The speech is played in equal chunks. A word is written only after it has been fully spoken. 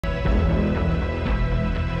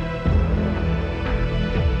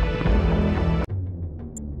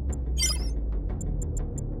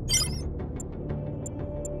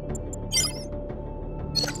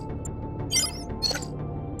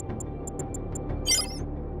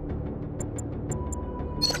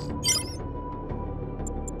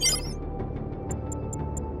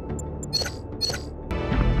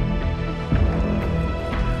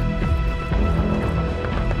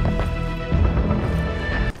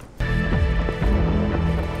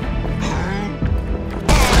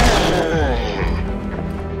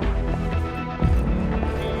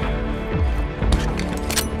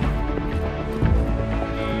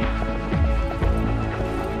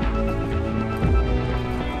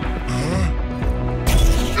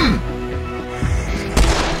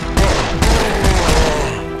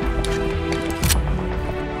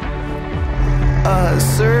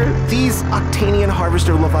titanium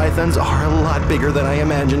harvester leviathans are a lot bigger than I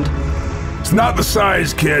imagined. It's not the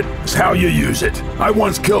size, kid. It's how you use it. I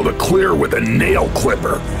once killed a clear with a nail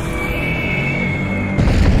clipper.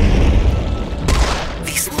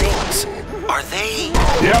 These things, are they...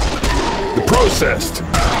 Yep. The processed.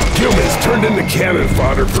 Humans turned into cannon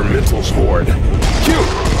fodder for Mitzel's horde. Cute,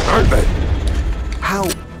 aren't they?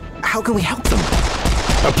 How can we help them?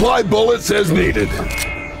 Apply bullets as needed.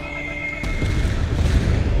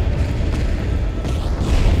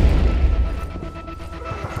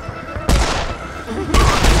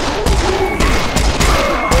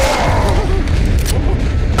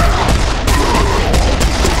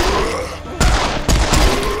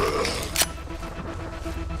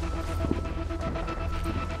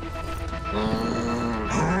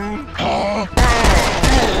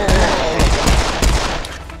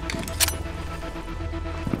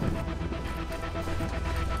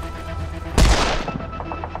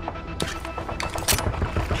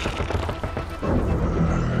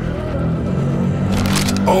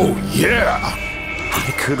 Oh, yeah!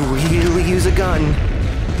 I could really use a gun.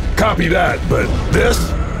 Copy that, but this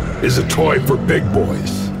is a toy for big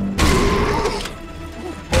boys.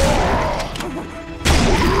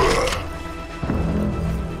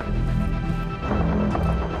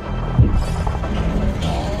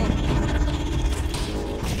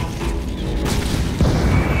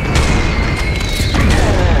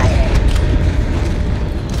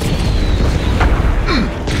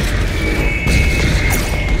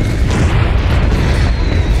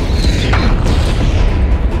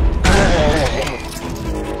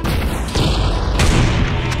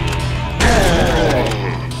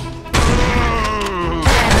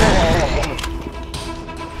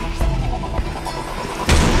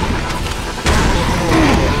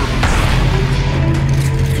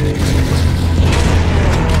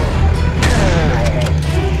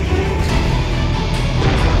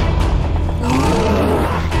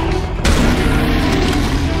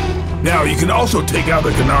 Now, you can also take out the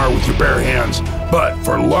Gnar with your bare hands, but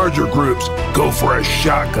for larger groups, go for a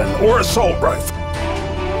shotgun or assault rifle.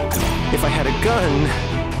 If I had a gun...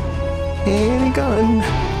 Any gun...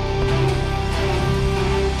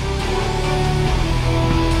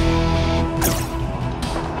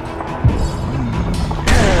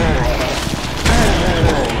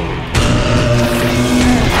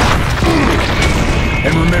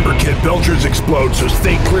 And remember, kid, Belchers explode, so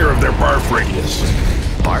stay clear of their barf radius.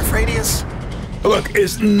 Barf radius? Look,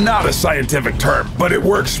 it's not a scientific term, but it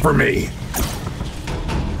works for me.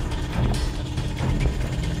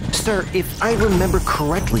 Sir, if I remember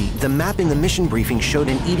correctly, the map in the mission briefing showed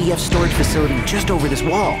an EDF storage facility just over this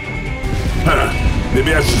wall. Huh.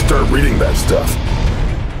 Maybe I should start reading that stuff.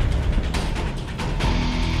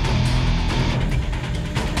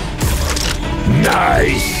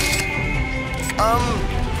 Nice!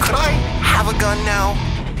 Could I have a gun now?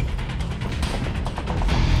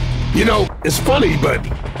 You know, it's funny, but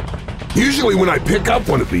usually when I pick up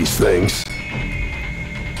one of these things...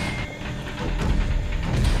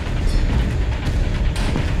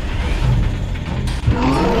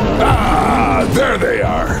 Ah, there they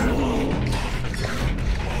are.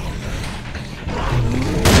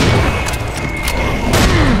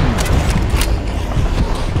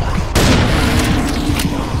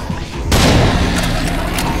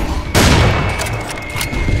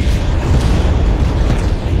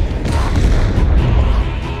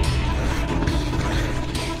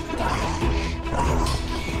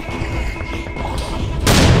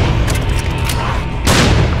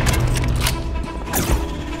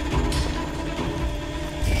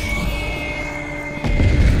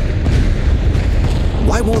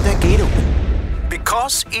 Why won't that gate open?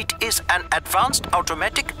 Because it is an advanced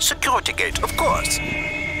automatic security gate, of course.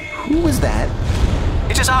 Who was that?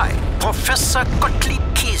 It is I, Professor Gottlieb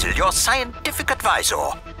Kiesel, your scientific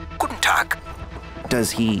advisor. Guten Tag.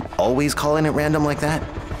 Does he always call in at random like that?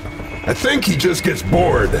 I think he just gets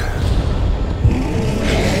bored.